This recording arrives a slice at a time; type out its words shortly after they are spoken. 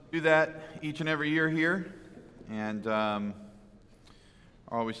Do that each and every year here, and are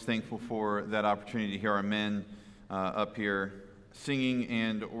always thankful for that opportunity to hear our men up here singing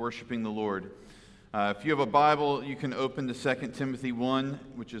and worshiping the Lord. If you have a Bible, you can open to 2 Timothy 1,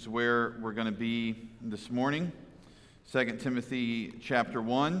 which is where we're going to be this morning. 2 Timothy chapter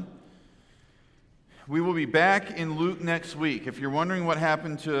 1. We will be back in Luke next week. If you're wondering what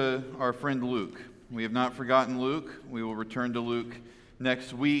happened to our friend Luke, we have not forgotten Luke. We will return to Luke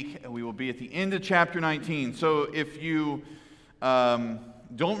next week. We will be at the end of chapter 19. So if you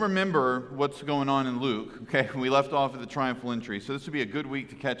don't remember what's going on in Luke, okay, we left off at the triumphal entry. So this would be a good week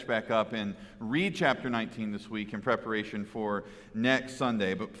to catch back up and read chapter 19 this week in preparation for next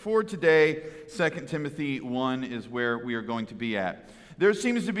Sunday. But for today, 2 Timothy 1 is where we are going to be at. There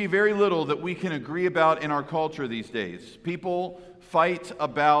seems to be very little that we can agree about in our culture these days. People fight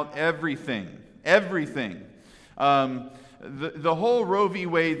about everything. Everything. The whole Roe v.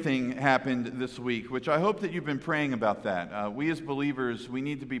 Wade thing happened this week, which I hope that you've been praying about that. We as believers, we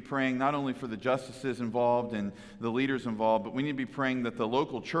need to be praying not only for the justices involved and the leaders involved, but we need to be praying that the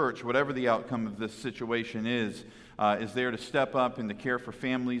local church, whatever the outcome of this situation is there to step up and to care for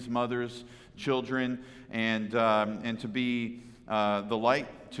families, mothers, children, and to be the light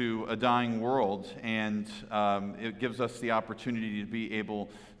to a dying world. And it gives us the opportunity to be able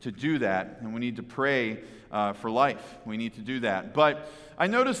to do that. And we need to pray for life. We need to do that. But I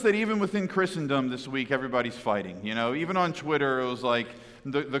noticed that even within Christendom this week, everybody's fighting. You know, even on Twitter, it was like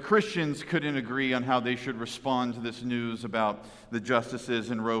the Christians couldn't agree on how they should respond to this news about the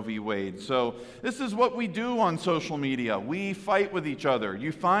justices in Roe v. Wade. So this is what we do on social media. We fight with each other.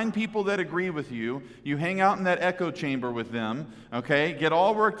 You find people that agree with you. You hang out in that echo chamber with them, okay? Get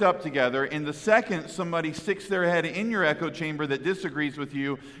all worked up together. And the second somebody sticks their head in your echo chamber that disagrees with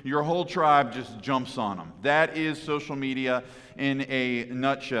you, your whole tribe just jumps on them. That is social media in a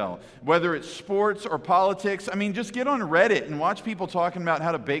nutshell. Whether it's sports or politics, I mean, just get on Reddit and watch people talking about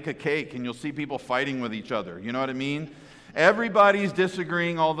how to bake a cake, and you'll see people fighting with each other. You know what I mean? Everybody's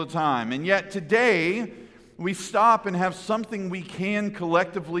disagreeing all the time. And yet today, we stop and have something we can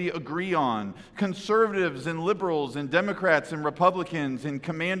collectively agree on. Conservatives and liberals and Democrats and Republicans and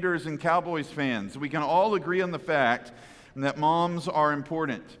Commanders and Cowboys fans. We can all agree on the fact that moms are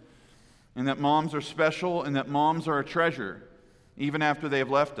important, and that moms are special, and that moms are a treasure, even after they have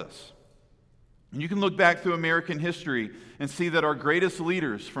left us. And you can look back through American history and see that our greatest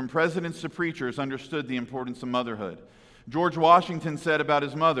leaders, from presidents to preachers, understood the importance of motherhood. George Washington said about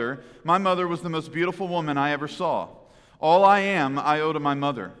his mother, "My mother was the most beautiful woman I ever saw. All I am, I owe to my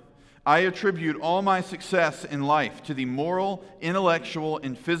mother. I attribute all my success in life to the moral, intellectual,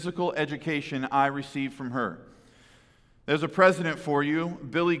 and physical education I received from her." There's a president for you,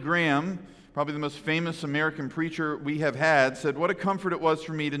 Billy Graham, probably the most famous American preacher we have had, said, "What a comfort it was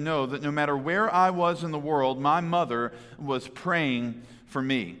for me to know that no matter where I was in the world, my mother was praying for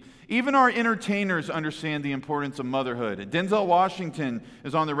me." Even our entertainers understand the importance of motherhood. Denzel Washington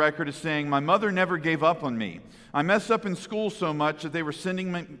is on the record as saying, "My mother never gave up on me. I messed up in school so much that they were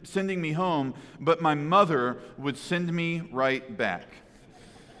sending me home, but my mother would send me right back."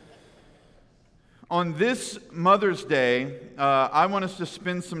 On this Mother's Day, I want us to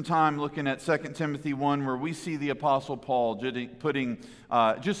spend some time looking at 2 Timothy 1, where we see the Apostle Paul putting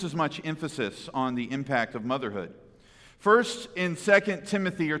just as much emphasis on the impact of motherhood. First and 2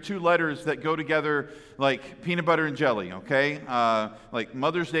 Timothy are two letters that go together like peanut butter and jelly, okay? Like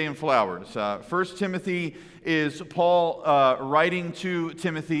Mother's Day and flowers. 1 Timothy is Paul writing to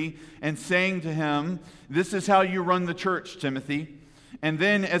Timothy and saying to him, "This is how you run the church, Timothy." And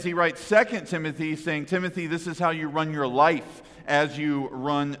then as he writes 2 Timothy, saying, "Timothy, this is how you run your life as you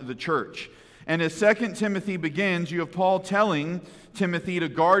run the church." And as 2 Timothy begins, you have Paul telling Timothy to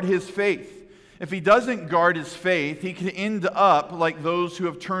guard his faith. If he doesn't guard his faith, he could end up like those who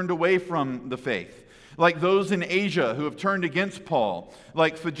have turned away from the faith, like those in Asia who have turned against Paul,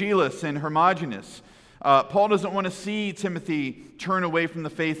 like Phygelus and Hermogenes. Paul doesn't want to see Timothy turn away from the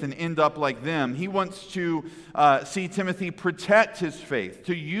faith and end up like them. He wants to see Timothy protect his faith,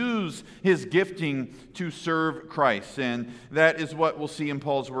 to use his gifting to serve Christ. And that is what we'll see in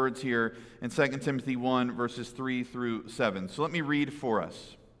Paul's words here in 2 Timothy 1, verses 3 through 7. So let me read for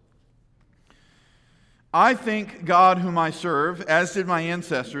us. "I thank God whom I serve, as did my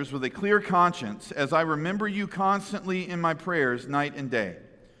ancestors, with a clear conscience, as I remember you constantly in my prayers night and day.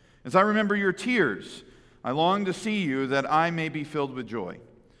 As I remember your tears, I long to see you, that I may be filled with joy.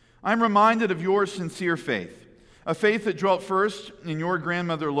 I am reminded of your sincere faith, a faith that dwelt first in your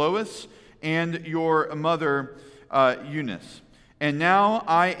grandmother Lois and your mother Eunice, and now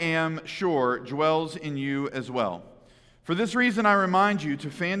I am sure dwells in you as well. For this reason I remind you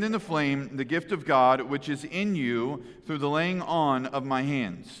to fan into flame the gift of God which is in you through the laying on of my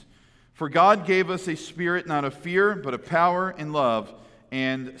hands. For God gave us a spirit not of fear, but of power and love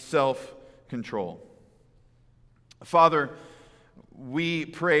and self-control. Father, we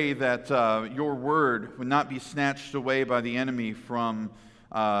pray that your word would not be snatched away by the enemy from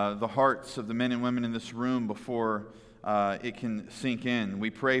the hearts of the men and women in this room before it can sink in. We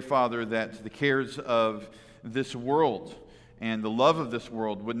pray, Father, that the cares of this world and the love of this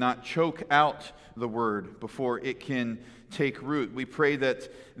world would not choke out the word before it can take root. We pray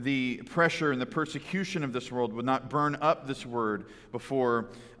that the pressure and the persecution of this world would not burn up this word before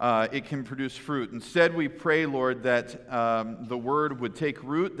it can produce fruit. Instead, we pray, Lord, that the word would take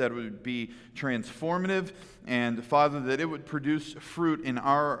root, that it would be transformative, and Father, that it would produce fruit in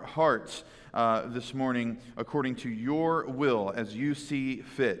our hearts this morning according to your will as you see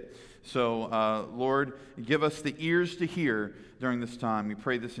fit. So, Lord, give us the ears to hear during this time. We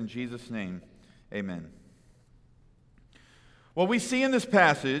pray this in Jesus' name. Amen. What we see in this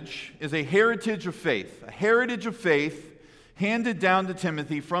passage is a heritage of faith handed down to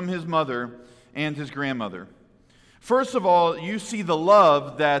Timothy from his mother and his grandmother. First of all, you see the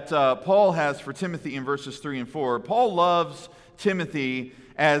love that Paul has for Timothy in verses 3 and 4. Paul loves Timothy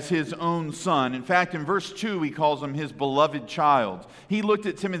as his own son. In fact, in verse 2, he calls him his beloved child. He looked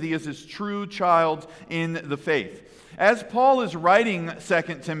at Timothy as his true child in the faith. As Paul is writing 2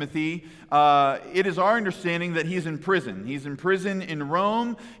 Timothy, it is our understanding that he's in prison. He's in prison in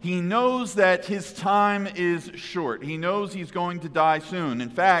Rome. He knows that his time is short. He knows he's going to die soon. In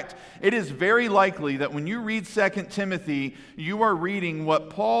fact, it is very likely that when you read 2 Timothy, you are reading what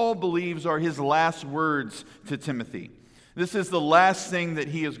Paul believes are his last words to Timothy. This is the last thing that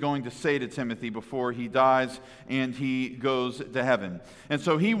he is going to say to Timothy before he dies and he goes to heaven. And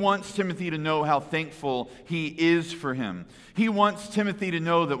so he wants Timothy to know how thankful he is for him. He wants Timothy to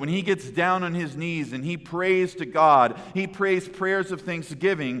know that when he gets down on his knees and he prays to God, he prays prayers of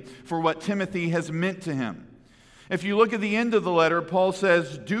thanksgiving for what Timothy has meant to him. If you look at the end of the letter, Paul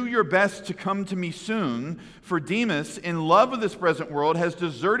says, "Do your best to come to me soon, for Demas, in love of this present world, has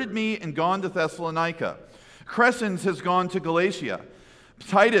deserted me and gone to Thessalonica. Crescens has gone to Galatia,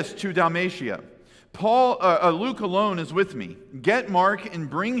 Titus to Dalmatia. Luke alone is with me. Get Mark and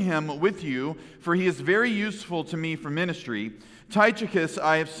bring him with you, for he is very useful to me for ministry. Tychicus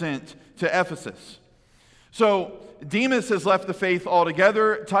I have sent to Ephesus." So Demas has left the faith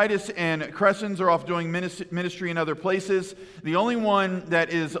altogether. Titus and Crescens are off doing ministry in other places. The only one that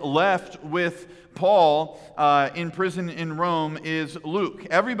is left with Paul in prison in Rome is Luke.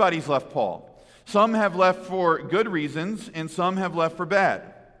 Everybody's left Paul. Some have left for good reasons, and some have left for bad.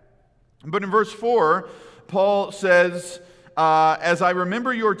 But in verse 4, Paul says, "As I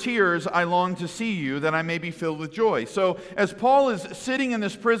remember your tears, I long to see you, that I may be filled with joy." So as Paul is sitting in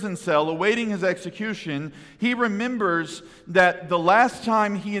this prison cell awaiting his execution, he remembers that the last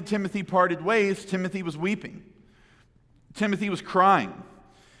time he and Timothy parted ways, Timothy was weeping. Timothy was crying.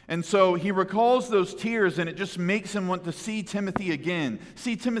 And so he recalls those tears, and it just makes him want to see Timothy again,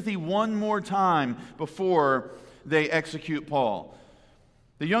 see Timothy one more time before they execute Paul.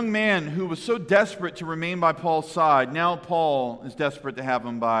 The young man who was so desperate to remain by Paul's side, now Paul is desperate to have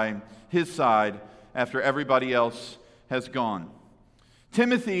him by his side after everybody else has gone.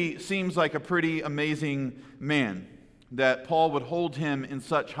 Timothy seems like a pretty amazing man, that Paul would hold him in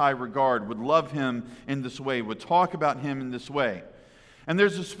such high regard, would love him in this way, would talk about him in this way. And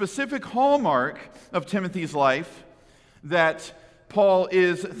there's a specific hallmark of Timothy's life that Paul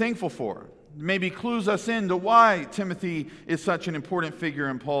is thankful for. Maybe clues us into why Timothy is such an important figure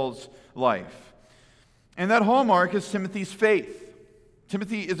in Paul's life. And that hallmark is Timothy's faith.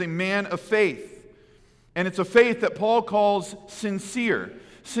 Timothy is a man of faith. And it's a faith that Paul calls sincere.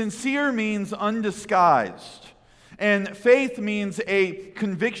 Sincere means undisguised. And faith means a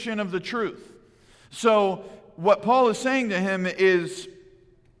conviction of the truth. So what Paul is saying to him is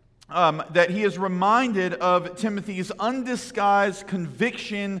that he is reminded of Timothy's undisguised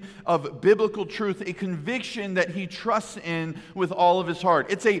conviction of biblical truth, a conviction that he trusts in with all of his heart.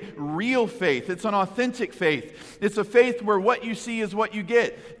 It's a real faith. It's an authentic faith. It's a faith where what you see is what you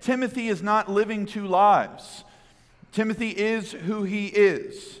get. Timothy is not living two lives. Timothy is who he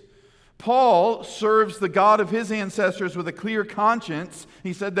is. Paul serves the God of his ancestors with a clear conscience.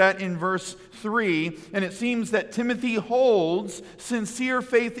 He said that in verse 3. And it seems that Timothy holds sincere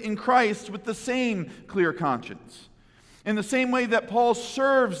faith in Christ with the same clear conscience. In the same way that Paul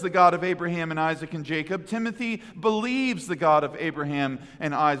serves the God of Abraham and Isaac and Jacob, Timothy believes the God of Abraham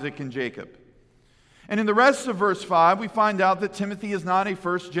and Isaac and Jacob. And in the rest of verse 5, we find out that Timothy is not a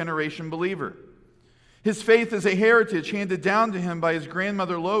first-generation believer. His faith is a heritage handed down to him by his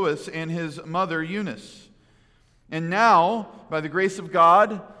grandmother Lois and his mother Eunice. And now, by the grace of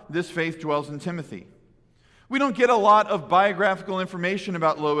God, this faith dwells in Timothy. We don't get a lot of biographical information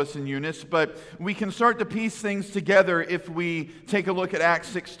about Lois and Eunice, but we can start to piece things together if we take a look at Acts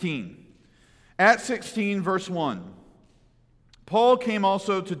 16. Acts 16, verse 1. Paul came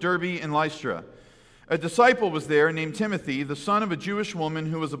also to Derbe and Lystra. A disciple was there named Timothy, the son of a Jewish woman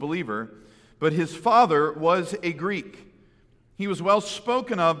who was a believer, but his father was a Greek. He was well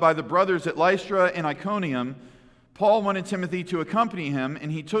spoken of by the brothers at Lystra and Iconium. Paul wanted Timothy to accompany him,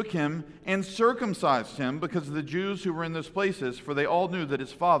 and he took him and circumcised him because of the Jews who were in those places, for they all knew that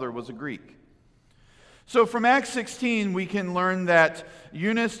his father was a Greek. So from Acts 16, we can learn that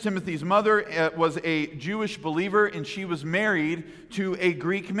Eunice, Timothy's mother, was a Jewish believer, and she was married to a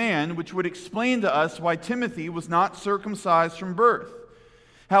Greek man, which would explain to us why Timothy was not circumcised from birth.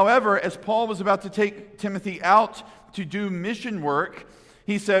 However, as Paul was about to take Timothy out to do mission work,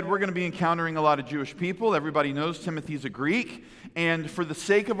 he said, we're going to be encountering a lot of Jewish people. Everybody knows Timothy's a Greek. And for the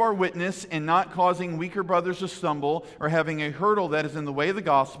sake of our witness and not causing weaker brothers to stumble or having a hurdle that is in the way of the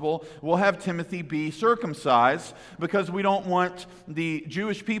gospel, we'll have Timothy be circumcised because we don't want the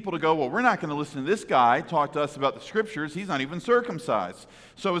Jewish people to go, well, we're not going to listen to this guy talk to us about the scriptures. He's not even circumcised.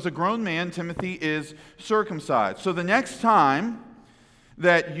 So as a grown man, Timothy is circumcised. So the next time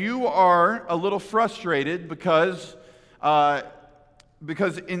that you are a little frustrated because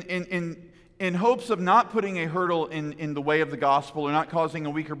in hopes of not putting a hurdle in the way of the gospel or not causing a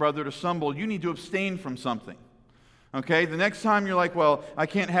weaker brother to stumble, you need to abstain from something. Okay? The next time you're like, well, I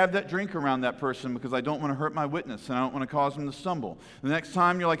can't have that drink around that person because I don't want to hurt my witness and I don't want to cause him to stumble. The next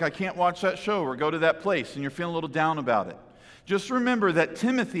time you're like, I can't watch that show or go to that place, and you're feeling a little down about it. Just remember that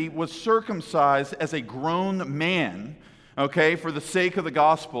Timothy was circumcised as a grown man, okay, for the sake of the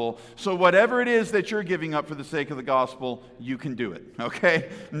gospel. So whatever it is that you're giving up for the sake of the gospel, you can do it, okay?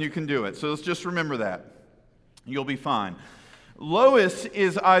 And you can do it. So let's just remember that. You'll be fine. Lois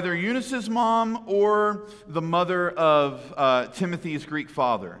is either Eunice's mom or the mother of Timothy's Greek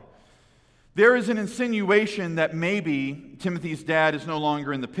father. There is an insinuation that maybe Timothy's dad is no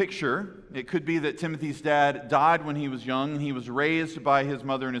longer in the picture. It could be that Timothy's dad died when he was young and he was raised by his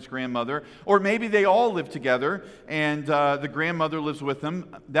mother and his grandmother. Or maybe they all live together and the grandmother lives with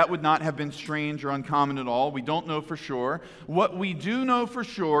them. That would not have been strange or uncommon at all. We don't know for sure. What we do know for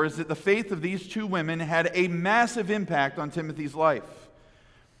sure is that the faith of these two women had a massive impact on Timothy's life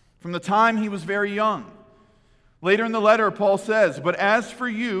from the time he was very young. Later in the letter, Paul says, "But as for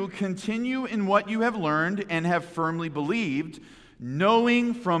you, continue in what you have learned and have firmly believed,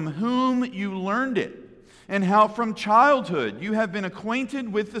 knowing from whom you learned it, and how from childhood you have been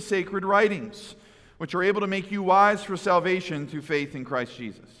acquainted with the sacred writings, which are able to make you wise for salvation through faith in Christ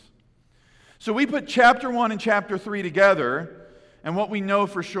Jesus." So we put chapter 1 and chapter 3 together, and what we know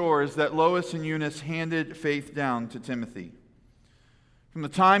for sure is that Lois and Eunice handed faith down to Timothy. From the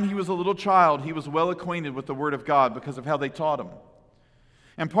time he was a little child, he was well acquainted with the Word of God because of how they taught him.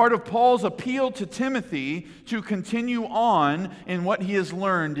 And part of Paul's appeal to Timothy to continue on in what he has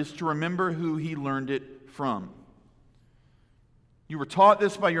learned is to remember who he learned it from. You were taught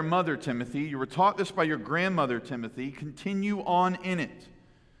this by your mother, Timothy. You were taught this by your grandmother, Timothy. Continue on in it.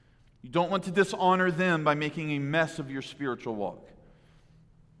 You don't want to dishonor them by making a mess of your spiritual walk.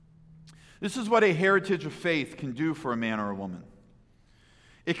 This is what a heritage of faith can do for a man or a woman.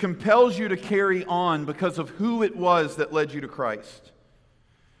 It compels you to carry on because of who it was that led you to Christ.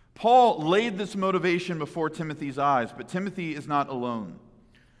 Paul laid this motivation before Timothy's eyes, but Timothy is not alone.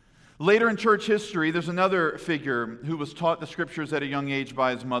 Later in church history, there's another figure who was taught the scriptures at a young age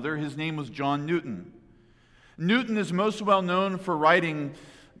by his mother. His name was John Newton. Newton is most well known for writing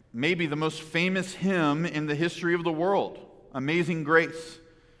maybe the most famous hymn in the history of the world, Amazing Grace.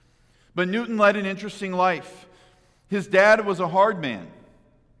 But Newton led an interesting life. His dad was a hard man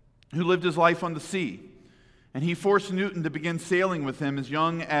who lived his life on the sea, and he forced Newton to begin sailing with him as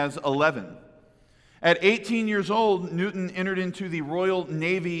young as 11. At 18 years old, Newton entered into the Royal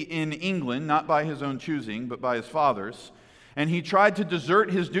Navy in England, not by his own choosing, but by his father's, and he tried to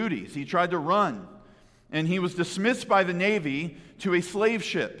desert his duties. He tried to run, and he was dismissed by the Navy to a slave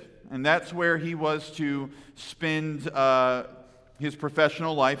ship, and that's where he was to spend his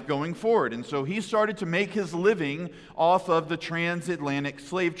professional life going forward. And so he started to make his living off of the transatlantic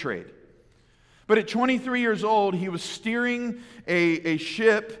slave trade. But at 23 years old, he was steering a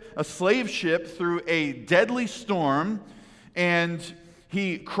slave ship, through a deadly storm, and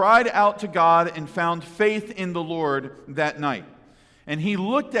he cried out to God and found faith in the Lord that night. And he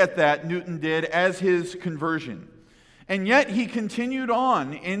looked at that, Newton did, as his conversion. And yet he continued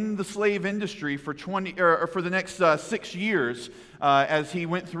on in the slave industry for the next 6 years as he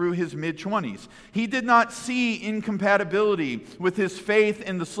went through his mid-20s. He did not see incompatibility with his faith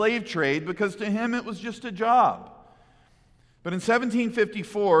in the slave trade because to him it was just a job. But in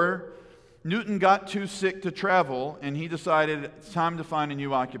 1754, Newton got too sick to travel, and he decided it's time to find a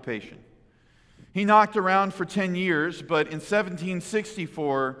new occupation. He knocked around for 10 years, but in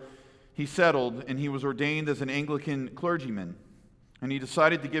 1764, he settled, and he was ordained as an Anglican clergyman. And he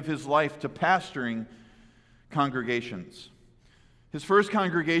decided to give his life to pastoring congregations. His first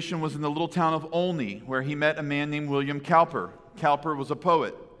congregation was in the little town of Olney, where he met a man named William Cowper. Cowper was a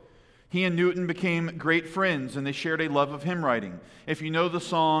poet. He and Newton became great friends, and they shared a love of hymn writing. If you know the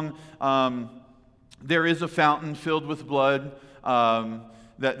song, "There is a fountain filled with blood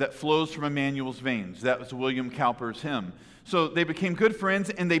that flows from Emmanuel's veins," that was William Cowper's hymn. So they became good friends,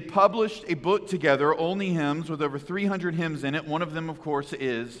 and they published a book together, Olney Hymns, with over 300 hymns in it. One of them, of course,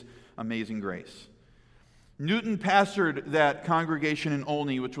 is Amazing Grace. Newton pastored that congregation in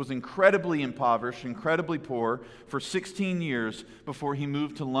Olney, which was incredibly impoverished, incredibly poor, for 16 years before he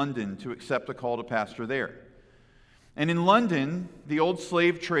moved to London to accept a call to pastor there. And in London, the old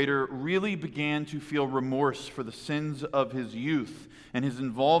slave trader really began to feel remorse for the sins of his youth and his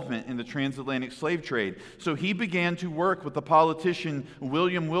involvement in the transatlantic slave trade. So he began to work with the politician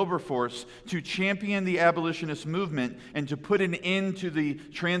William Wilberforce to champion the abolitionist movement and to put an end to the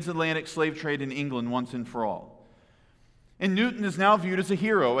transatlantic slave trade in England once and for all. And Newton is now viewed as a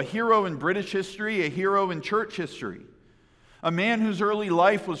hero in British history, a hero in church history. A man whose early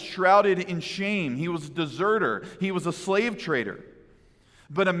life was shrouded in shame. He was a deserter. He was a slave trader.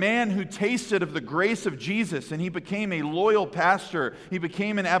 But a man who tasted of the grace of Jesus, and he became a loyal pastor. He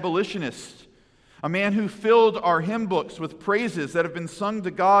became an abolitionist. A man who filled our hymn books with praises that have been sung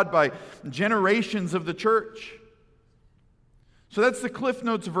to God by generations of the church. So that's the Cliff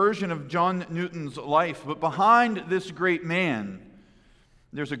Notes version of John Newton's life. But behind this great man,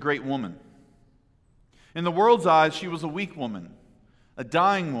 there's a great woman. In the world's eyes, she was a weak woman, a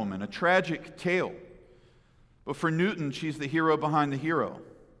dying woman, a tragic tale. But for Newton, she's the hero behind the hero.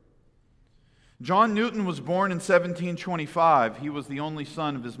 John Newton was born in 1725. He was the only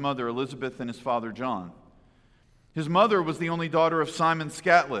son of his mother, Elizabeth, and his father, John. His mother was the only daughter of Simon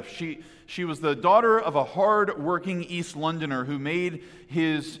Scatliff. She was the daughter of a hard-working East Londoner who made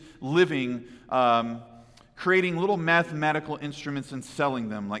his living creating little mathematical instruments and selling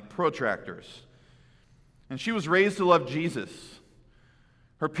them, like protractors. And she was raised to love Jesus.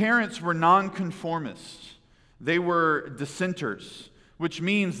 Her parents were nonconformists. They were dissenters, which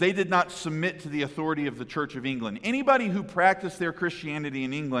means they did not submit to the authority of the Church of England. Anybody who practiced their Christianity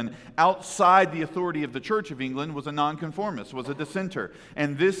in England outside the authority of the Church of England was a nonconformist, was a dissenter.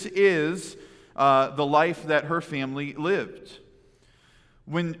 And this is the life that her family lived.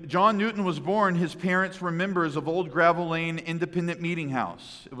 When John Newton was born, his parents were members of Old Gravel Lane Independent Meeting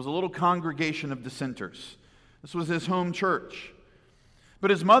House. It was a little congregation of dissenters. This was his home church. But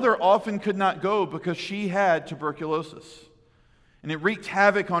his mother often could not go because she had tuberculosis. And it wreaked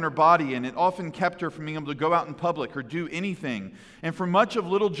havoc on her body, and it often kept her from being able to go out in public or do anything. And for much of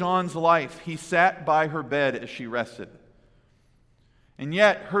little John's life, he sat by her bed as she rested. And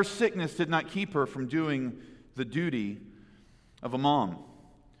yet, her sickness did not keep her from doing the duty of a mom.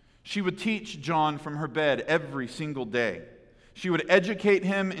 She would teach John from her bed every single day. She would educate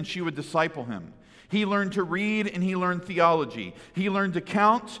him, and she would disciple him. He learned to read, and he learned theology. He learned to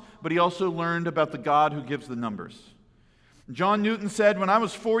count, but he also learned about the God who gives the numbers. John Newton said, "When I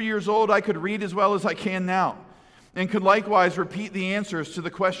was 4 years old, I could read as well as I can now, and could likewise repeat the answers to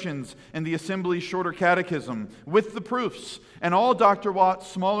the questions in the Assembly's shorter catechism, with the proofs, and all Dr. Watt's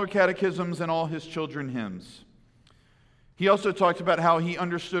smaller catechisms and all his children hymns." He also talked about how he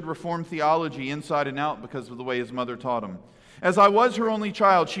understood Reformed theology inside and out because of the way his mother taught him. "As I was her only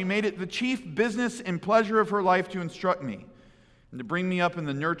child, she made it the chief business and pleasure of her life to instruct me and to bring me up in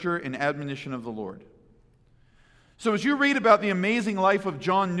the nurture and admonition of the Lord." So as you read about the amazing life of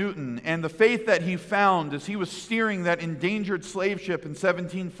John Newton and the faith that he found as he was steering that endangered slave ship in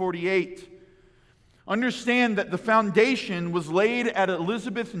 1748, understand that the foundation was laid at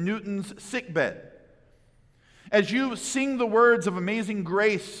Elizabeth Newton's sickbed. As you sing the words of Amazing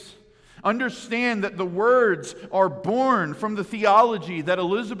Grace, understand that the words are born from the theology that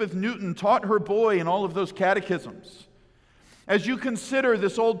Elizabeth Newton taught her boy in all of those catechisms. As you consider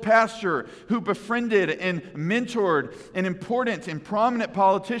this old pastor who befriended and mentored an important and prominent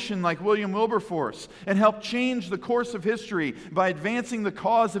politician like William Wilberforce and helped change the course of history by advancing the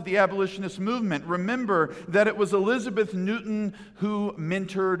cause of the abolitionist movement, remember that it was Elizabeth Newton who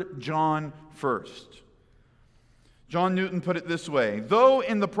mentored John first. John Newton put it this way: though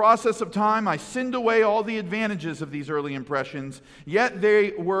in the process of time I sinned away all the advantages of these early impressions, yet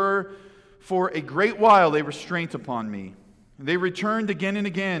they were for a great while a restraint upon me. They returned again and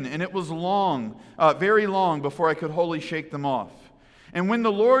again, and it was long, very long, before I could wholly shake them off. And when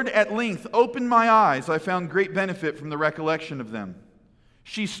the Lord at length opened my eyes, I found great benefit from the recollection of them.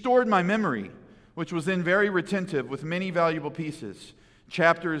 She stored my memory, which was then very retentive, with many valuable pieces,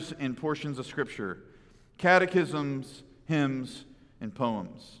 chapters and portions of Scripture, catechisms, hymns, and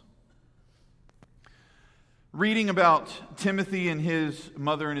poems. Reading about Timothy and his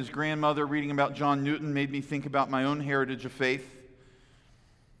mother and his grandmother, reading about John Newton, made me think about my own heritage of faith.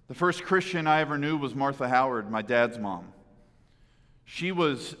 The first Christian I ever knew was Martha Howard, my dad's mom. She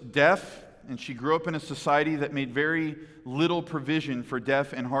was deaf, and she grew up in a society that made very little provision for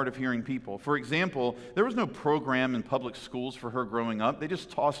deaf and hard of hearing people. For example, there was no program in public schools for her growing up. They just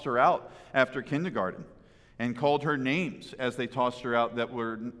tossed her out after kindergarten and called her names as they tossed her out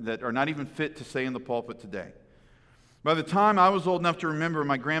that are not even fit to say in the pulpit today. By the time I was old enough to remember,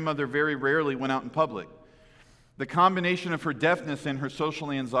 my grandmother very rarely went out in public. The combination of her deafness and her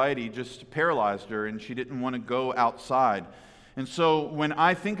social anxiety just paralyzed her, and she didn't want to go outside. And so when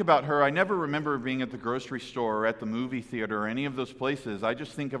I think about her, I never remember being at the grocery store or at the movie theater or any of those places. I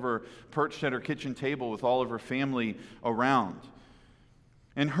just think of her perched at her kitchen table with all of her family around.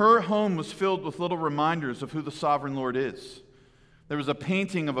 And her home was filled with little reminders of who the sovereign Lord is. There was a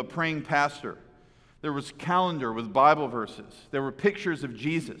painting of a praying pastor. There was a calendar with Bible verses. There were pictures of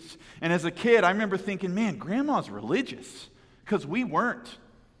Jesus. And as a kid, I remember thinking, man, Grandma's religious, because we weren't.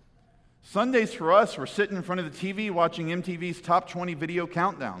 Sundays for us were sitting in front of the TV watching MTV's Top 20 Video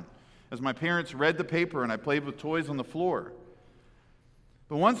Countdown as my parents read the paper and I played with toys on the floor.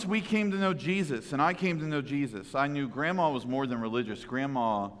 But once we came to know Jesus and I came to know Jesus, I knew Grandma was more than religious.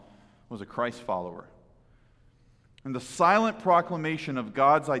 Grandma was a Christ follower. And the silent proclamation of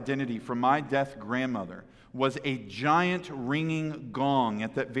God's identity from my deaf grandmother was a giant ringing gong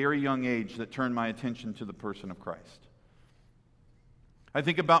at that very young age that turned my attention to the person of Christ. I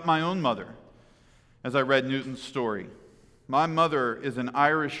think about my own mother as I read Newton's story. My mother is an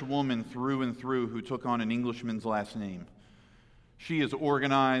Irish woman through and through who took on an Englishman's last name. She is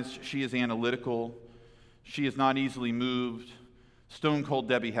organized, she is analytical, she is not easily moved. Stone Cold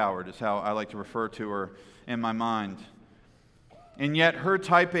Debbie Howard is how I like to refer to her in my mind. And yet her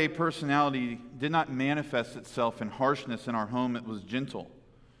type A personality did not manifest itself in harshness in our home. It was gentle.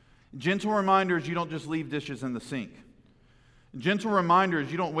 Gentle reminders you don't just leave dishes in the sink. Gentle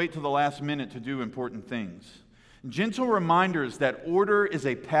reminders you don't wait till the last minute to do important things. Gentle reminders that order is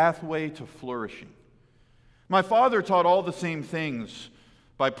a pathway to flourishing. My father taught all the same things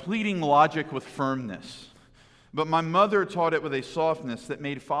by pleading logic with firmness. But my mother taught it with a softness that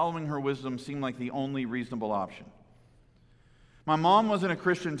made following her wisdom seem like the only reasonable option. My mom wasn't a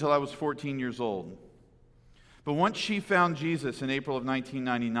Christian until I was 14 years old. But once she found Jesus in April of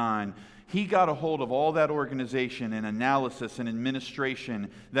 1999, he got a hold of all that organization and analysis and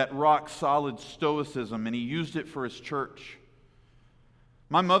administration, that rock-solid stoicism, and he used it for his church.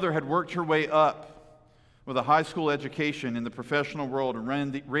 My mother had worked her way up with a high school education in the professional world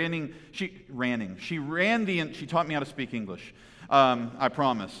and she taught me how to speak English, I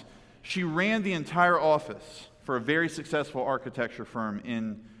promise. She ran the entire office for a very successful architecture firm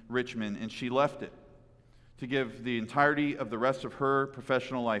in Richmond, and she left it to give the entirety of the rest of her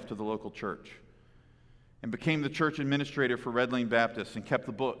professional life to the local church, and became the church administrator for Red Lane Baptist, and kept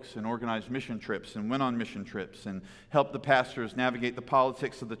the books and organized mission trips and went on mission trips and helped the pastors navigate the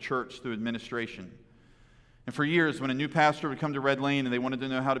politics of the church through administration. And for years, when a new pastor would come to Red Lane and they wanted to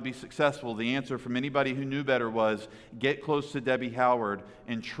know how to be successful, the answer from anybody who knew better was, get close to Debbie Howard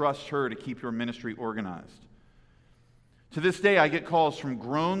and trust her to keep your ministry organized. To this day, I get calls from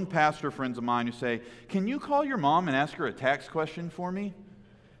grown pastor friends of mine who say, can you call your mom and ask her a tax question for me?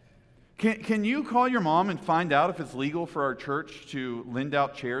 Can you call your mom and find out if it's legal for our church to lend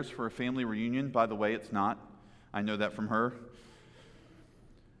out chairs for a family reunion? By the way, it's not. I know that from her.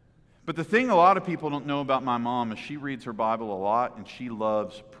 But the thing a lot of people don't know about my mom is she reads her Bible a lot and she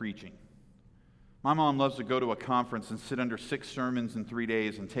loves preaching. My mom loves to go to a conference and sit under 6 sermons in 3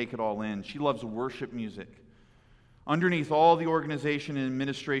 days and take it all in. She loves worship music. Underneath all the organization and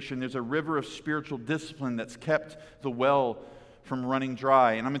administration, there's a river of spiritual discipline that's kept the well from running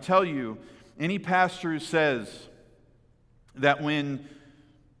dry. And I'm going to tell you, any pastor who says that when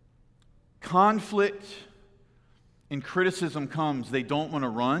conflict and criticism comes, they don't want to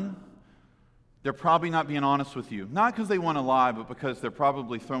run, they're probably not being honest with you. Not because they want to lie, but because they're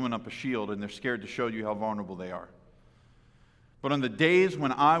probably throwing up a shield and they're scared to show you how vulnerable they are. But on the days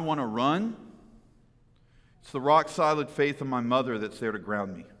when I want to run, It's the rock-solid faith of my mother that's there to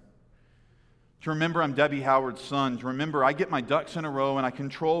ground me. To remember I'm Debbie Howard's son. To remember I get my ducks in a row and I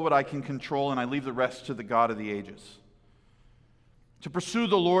control what I can control and I leave the rest to the God of the ages. To pursue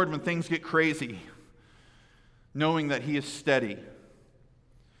the Lord when things get crazy, knowing that He is steady.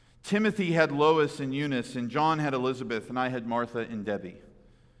 Timothy had Lois and Eunice, and John had Elizabeth, and I had Martha and Debbie.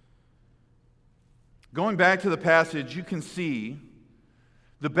 Going back to the passage, you can see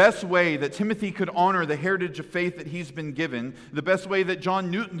the best way that Timothy could honor the heritage of faith that he's been given, the best way that John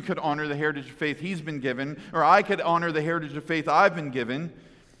Newton could honor the heritage of faith he's been given, or I could honor the heritage of faith I've been given,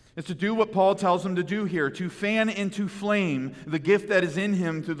 is to do what Paul tells him to do here, to fan into flame the gift that is in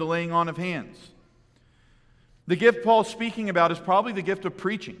him through the laying on of hands. The gift Paul's speaking about is probably the gift of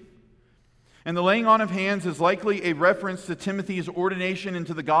preaching. And the laying on of hands is likely a reference to Timothy's ordination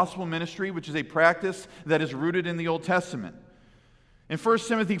into the gospel ministry, which is a practice that is rooted in the Old Testament. In 1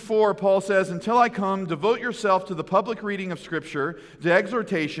 Timothy 4, Paul says, "Until I come, devote yourself to the public reading of Scripture, to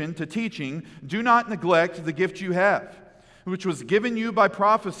exhortation, to teaching. Do not neglect the gift you have, which was given you by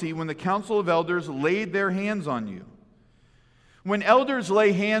prophecy when the council of elders laid their hands on you." When elders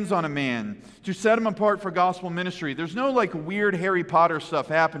lay hands on a man to set him apart for gospel ministry, there's no like weird Harry Potter stuff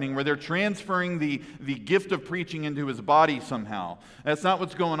happening where they're transferring the gift of preaching into his body somehow. That's not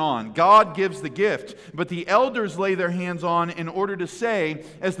what's going on. God gives the gift, but the elders lay their hands on in order to say,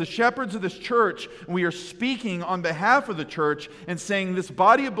 as the shepherds of this church, we are speaking on behalf of the church and saying this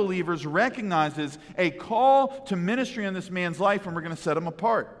body of believers recognizes a call to ministry in this man's life and we're going to set him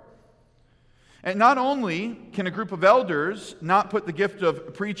apart. And not only can a group of elders not put the gift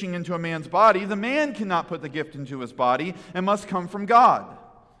of preaching into a man's body, the man cannot put the gift into his body and must come from God.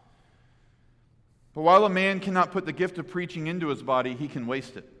 But while a man cannot put the gift of preaching into his body, he can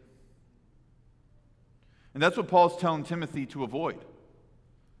waste it. And that's what Paul's telling Timothy to avoid.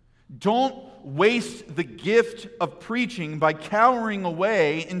 Don't waste the gift of preaching by cowering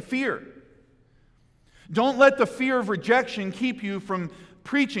away in fear. Don't let the fear of rejection keep you from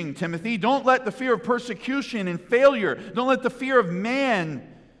preaching, Timothy. Don't let the fear of persecution and failure, don't let the fear of man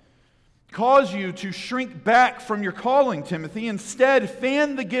cause you to shrink back from your calling, Timothy. Instead,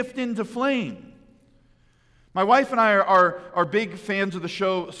 fan the gift into flame. My wife and I are big fans of the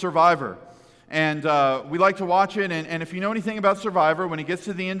show Survivor. And we like to watch it. And if you know anything about Survivor, when it gets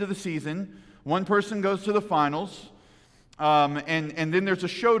to the end of the season, one person goes to the finals. And then there's a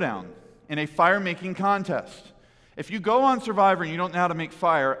showdown in a fire-making contest. If you go on Survivor and you don't know how to make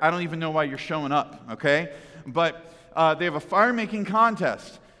fire, I don't even know why you're showing up, okay? But they have a fire-making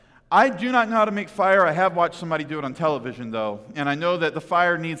contest. I do not know how to make fire. I have watched somebody do it on television, though, and I know that the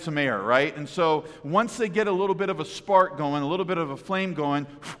fire needs some air, right? And so once they get a little bit of a spark going, a little bit of a flame going,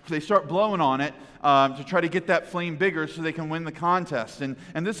 they start blowing on it to try to get that flame bigger so they can win the contest. And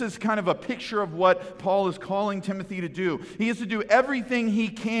this is kind of a picture of what Paul is calling Timothy to do. He is to do everything he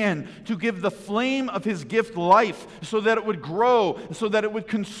can to give the flame of his gift life so that it would grow, so that it would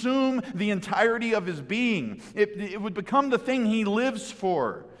consume the entirety of his being. It would become the thing he lives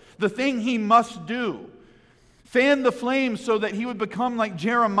for. The thing he must do. Fan the flame so that he would become like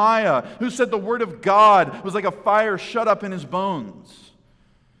Jeremiah, who said the word of God was like a fire shut up in his bones.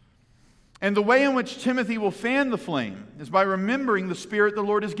 And the way in which Timothy will fan the flame is by remembering the Spirit the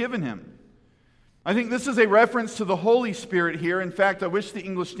Lord has given him. I think this is a reference to the Holy Spirit here. In fact, I wish the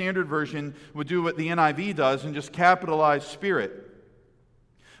English Standard Version would do what the NIV does and just capitalize Spirit.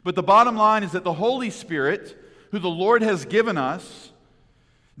 But the bottom line is that the Holy Spirit, who the Lord has given us,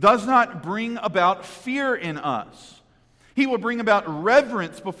 does not bring about fear in us. He will bring about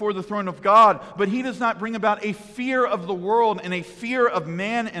reverence before the throne of God, but He does not bring about a fear of the world and a fear of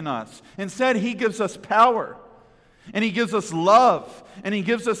man in us. Instead, He gives us power, and He gives us love, and He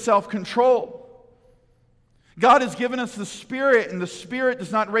gives us self-control. God has given us the Spirit, and the Spirit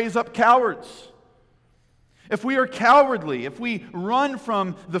does not raise up cowards. If we are cowardly, if we run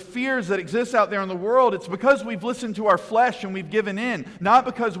from the fears that exist out there in the world, it's because we've listened to our flesh and we've given in, not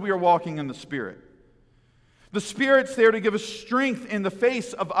because we are walking in the Spirit. The Spirit's there to give us strength in the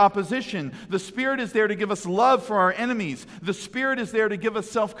face of opposition. The Spirit is there to give us love for our enemies. The Spirit is there to give us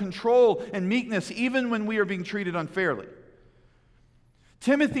self-control and meekness even when we are being treated unfairly.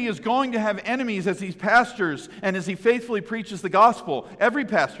 Timothy is going to have enemies as he pastors and as he faithfully preaches the gospel. Every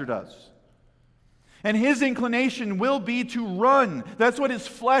pastor does. And his inclination will be to run. That's what his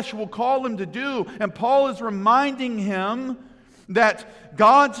flesh will call him to do. And Paul is reminding him that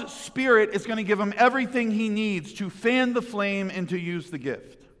God's Spirit is going to give him everything he needs to fan the flame and to use the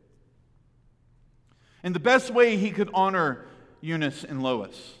gift. And the best way he could honor Eunice and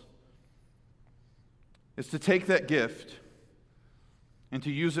Lois is to take that gift and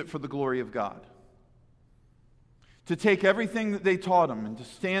to use it for the glory of God. to take everything that they taught him and to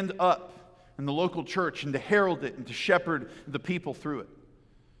stand up in the local church and to herald it and to shepherd the people through it.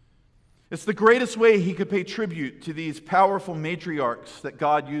 It's the greatest way he could pay tribute to these powerful matriarchs that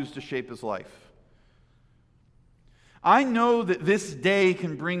God used to shape his life. I know that this day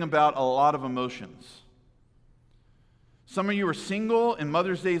can bring about a lot of emotions. Some of you are single, and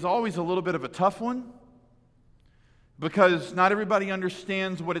Mother's Day is always a little bit of a tough one because not everybody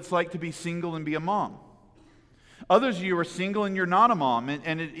understands what it's like to be single and be a mom. Others of you are single and you're not a mom,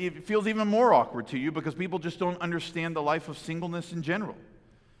 and it feels even more awkward to you because people just don't understand the life of singleness in general.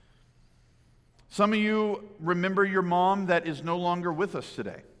 Some of you remember your mom that is no longer with us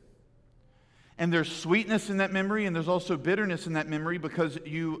today. And there's sweetness in that memory, and there's also bitterness in that memory because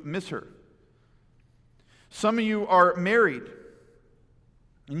you miss her. Some of you are married,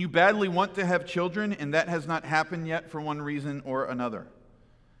 and you badly want to have children, and that has not happened yet for one reason or another.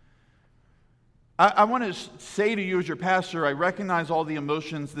 I want to say to you as your pastor, I recognize all the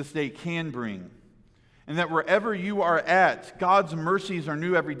emotions this day can bring. And that wherever you are at, God's mercies are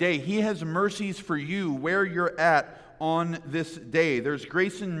new every day. He has mercies for you where you're at on this day. There's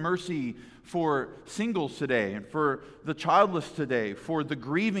grace and mercy for singles today, and for the childless today, for the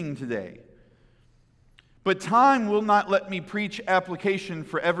grieving today. But time will not let me preach application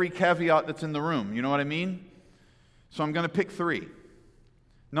for every caveat that's in the room. You know what I mean? So I'm going to pick 3.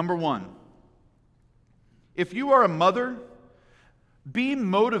 Number 1, if you are a mother, be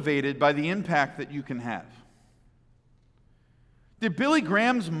motivated by the impact that you can have. Did Billy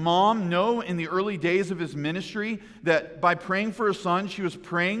Graham's mom know in the early days of his ministry that by praying for her son, she was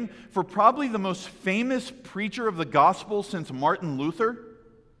praying for probably the most famous preacher of the gospel since Martin Luther?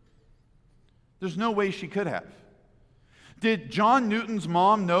 There's no way she could have. Did John Newton's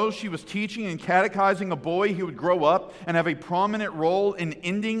mom know she was teaching and catechizing a boy who would grow up and have a prominent role in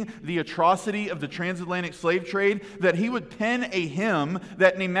ending the atrocity of the transatlantic slave trade, that he would pen a hymn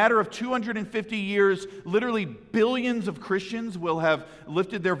that in a matter of 250 years, literally billions of Christians will have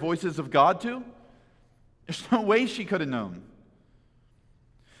lifted their voices of God to? There's no way she could have known.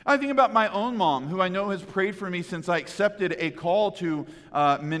 I think about my own mom, who I know has prayed for me since I accepted a call to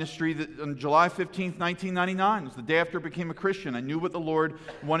ministry on July 15th, 1999. It was the day after I became a Christian. I knew what the Lord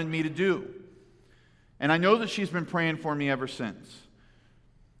wanted me to do. And I know that she's been praying for me ever since.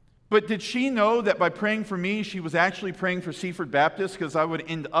 But did she know that by praying for me, she was actually praying for Seaford Baptist because I would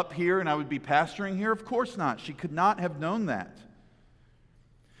end up here and I would be pastoring here? Of course not. She could not have known that.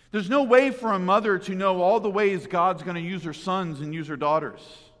 There's no way for a mother to know all the ways God's going to use her sons and use her daughters.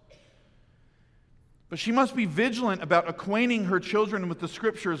 But she must be vigilant about acquainting her children with the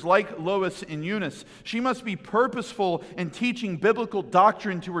Scriptures like Lois and Eunice. She must be purposeful in teaching biblical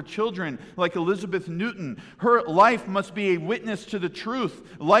doctrine to her children like Elizabeth Newton. Her life must be a witness to the truth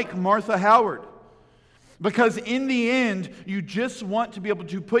like Martha Howard. Because in the end, you just want to be able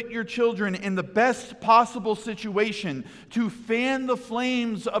to put your children in the best possible situation to fan the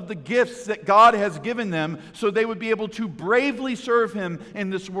flames of the gifts that God has given them so they would be able to bravely serve Him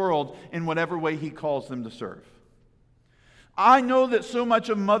in this world in whatever way He calls them to serve. I know that so much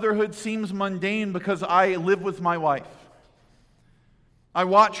of motherhood seems mundane because I live with my wife. I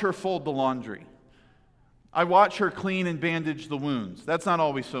watch her fold the laundry. I watch her clean and bandage the wounds. That's not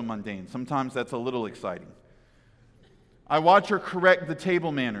always so mundane. Sometimes that's a little exciting. I watch her correct the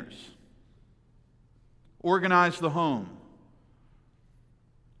table manners, organize the home.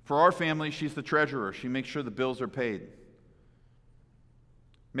 For our family, she's the treasurer. She makes sure the bills are paid,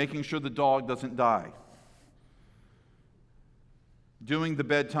 making sure the dog doesn't die, doing the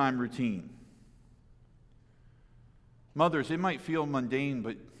bedtime routine. Mothers, it might feel mundane,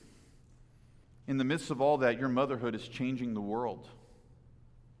 but in the midst of all that, your motherhood is changing the world.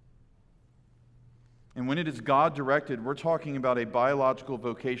 And when it is God-directed, we're talking about a biological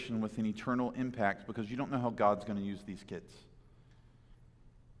vocation with an eternal impact because you don't know how God's going to use these kids.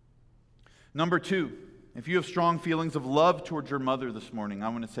 Number 2, if you have strong feelings of love towards your mother this morning, I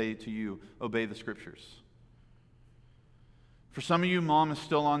want to say to you, obey the Scriptures. For some of you, Mom is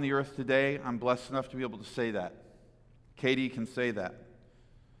still on the earth today. I'm blessed enough to be able to say that. Katie can say that.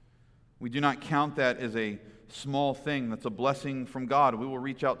 We do not count that as a small thing. That's a blessing from God. We will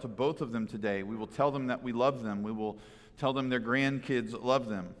reach out to both of them today. We will tell them that we love them. We will tell them their grandkids love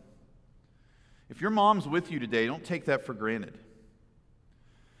them. If your mom's with you today, don't take that for granted.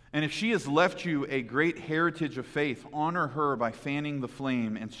 And if she has left you a great heritage of faith, honor her by fanning the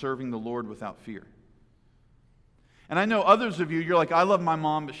flame and serving the Lord without fear. And I know others of you, you're like, I love my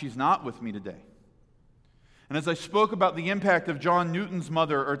mom, but she's not with me today. And as I spoke about the impact of John Newton's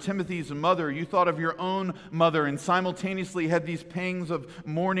mother or Timothy's mother, you thought of your own mother and simultaneously had these pangs of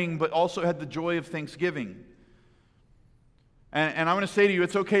mourning, but also had the joy of thanksgiving. And I want to say to you,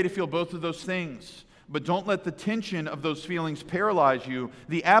 it's okay to feel both of those things, but don't let the tension of those feelings paralyze you.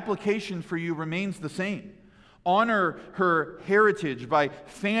 The application for you remains the same. Honor her heritage by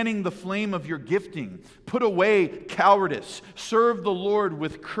fanning the flame of your gifting. Put away cowardice. Serve the Lord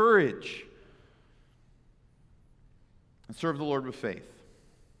with courage. And serve the Lord with faith.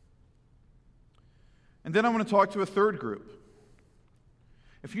 And then I want to talk to a third group.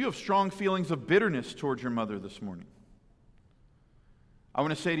 If you have strong feelings of bitterness towards your mother this morning, I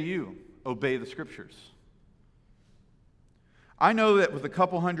want to say to you, obey the Scriptures. I know that with a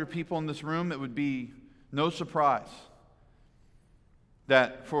couple hundred people in this room, it would be no surprise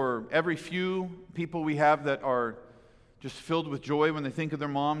that for every few people we have that are just filled with joy when they think of their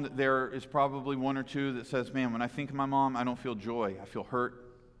mom, that there is probably one or two that says, man, when I think of my mom, I don't feel joy. I feel hurt.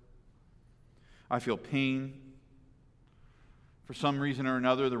 I feel pain. For some reason or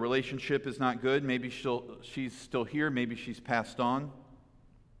another, the relationship is not good. Maybe she's still here. Maybe she's passed on.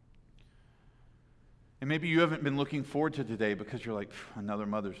 And maybe you haven't been looking forward to today because you're like, another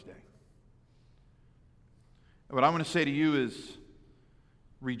Mother's Day. What I want to say to you is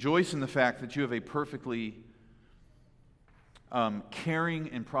rejoice in the fact that you have a perfectly caring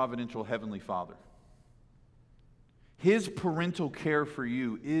and providential Heavenly Father. His parental care for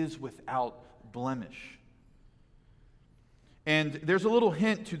you is without blemish. And there's a little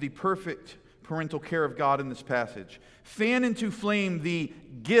hint to the perfect parental care of God in this passage. Fan into flame the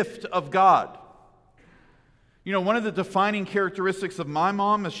gift of God. You know, one of the defining characteristics of my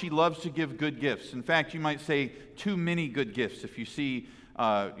mom is she loves to give good gifts. In fact, you might say too many good gifts if you see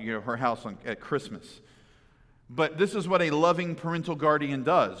her house at Christmas. But this is what a loving parental guardian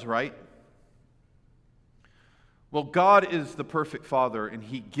does, right? Well, God is the perfect Father, and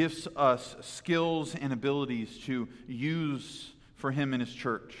He gifts us skills and abilities to use for Him in His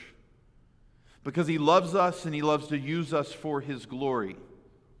church. Because He loves us and He loves to use us for His glory,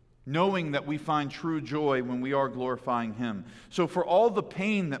 knowing that we find true joy when we are glorifying Him. So for all the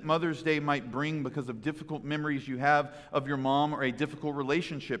pain that Mother's Day might bring because of difficult memories you have of your mom or a difficult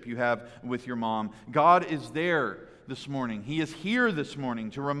relationship you have with your mom, God is there this morning. He is here this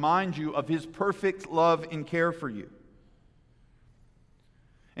morning to remind you of His perfect love and care for you.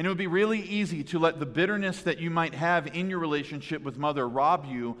 And it would be really easy to let the bitterness that you might have in your relationship with Mother rob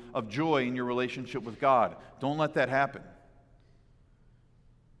you of joy in your relationship with God. Don't let that happen.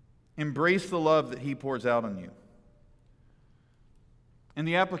 Embrace the love that He pours out on you. And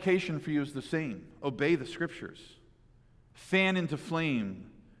the application for you is the same. Obey the Scriptures. Fan into flame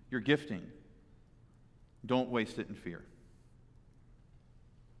your gifting. Don't waste it in fear.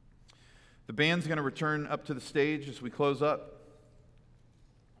 The band's going to return up to the stage as we close up.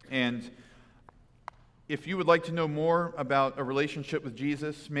 And if you would like to know more about a relationship with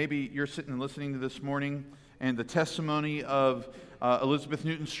Jesus, maybe you're sitting and listening to this morning and the testimony of Elizabeth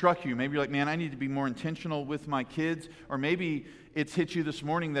Newton struck you. Maybe you're like, man, I need to be more intentional with my kids. Or maybe it's hit you this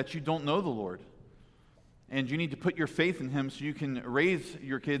morning that you don't know the Lord. And you need to put your faith in Him so you can raise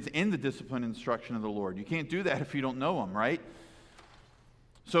your kids in the discipline and instruction of the Lord. You can't do that if you don't know Him, right?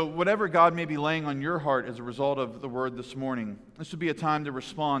 So whatever God may be laying on your heart as a result of the word this morning, this would be a time to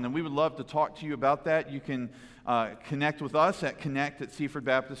respond. And we would love to talk to you about that. You can connect with us at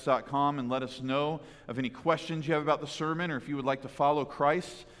connect@seafordbaptist.com and let us know of any questions you have about the sermon, or if you would like to follow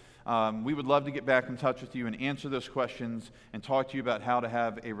Christ. We would love to get back in touch with you and answer those questions and talk to you about how to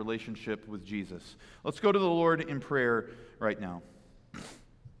have a relationship with Jesus. Let's go to the Lord in prayer right now.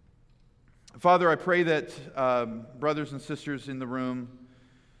 Father, I pray that brothers and sisters in the room,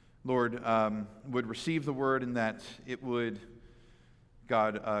 Lord, would receive the word and that it would,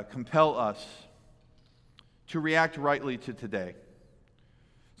 God, compel us to react rightly to today.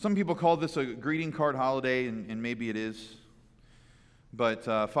 Some people call this a greeting card holiday, and maybe it is. But,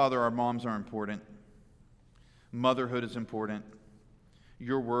 Father, our moms are important. Motherhood is important.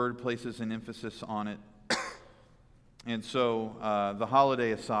 Your word places an emphasis on it. And so, the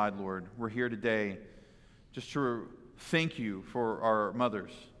holiday aside, Lord, we're here today just to thank you for our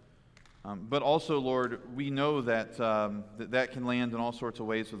mothers. But also, Lord, we know that that can land in all sorts of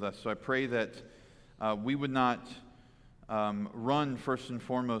ways with us. So I pray that we would not run first and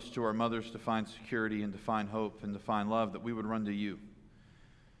foremost to our mothers to find security and to find hope and to find love, that we would run to you.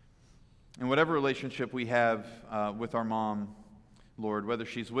 And whatever relationship we have with our mom, Lord, whether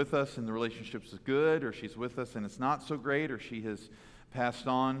she's with us and the relationship is good, or she's with us and it's not so great, or she has passed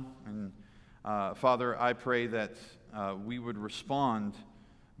on. And Father, I pray that we would respond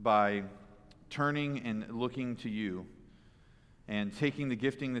by turning and looking to you and taking the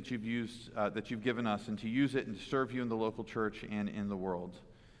gifting that you've used, that you've given us, and to use it and to serve you in the local church and in the world.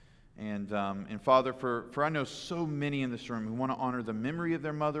 And Father, for I know so many in this room who want to honor the memory of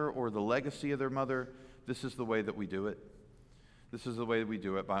their mother or the legacy of their mother, this is the way that we do it. This is the way that we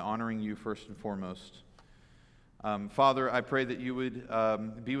do it, by honoring you first and foremost. Father, I pray that you would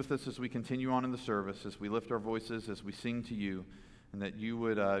be with us as we continue on in the service, as we lift our voices, as we sing to you, and that you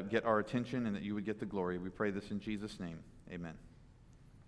would get our attention and that you would get the glory. We pray this in Jesus' name. Amen.